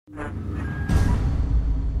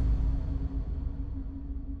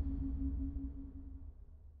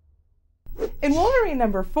In Wolverine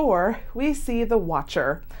number 4, we see the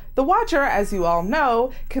Watcher. The Watcher, as you all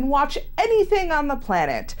know, can watch anything on the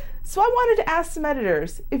planet. So I wanted to ask some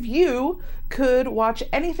editors, if you could watch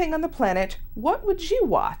anything on the planet, what would you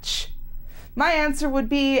watch? My answer would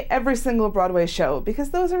be every single Broadway show,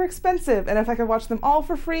 because those are expensive, and if I could watch them all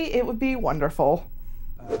for free, it would be wonderful.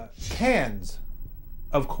 Cans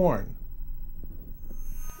of corn.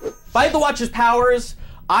 If I had the Watcher's powers,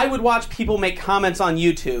 I would watch people make comments on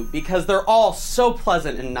YouTube because they're all so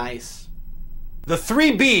pleasant and nice. The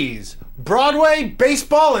 3 Bs, Broadway,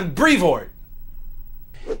 baseball, and Brevoort.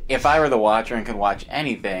 If I were the Watcher and could watch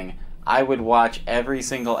anything, I would watch every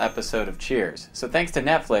single episode of Cheers. So thanks to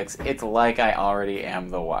Netflix, it's like I already am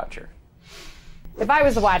the Watcher. If I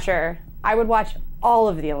was the Watcher, I would watch all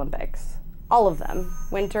of the Olympics. All of them.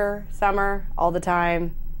 Winter, summer, all the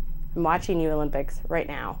time. I'm watching you, Olympics, right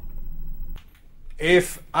now.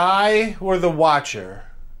 If I were the Watcher,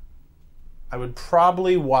 I would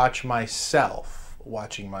probably watch myself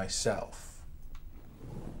watching myself.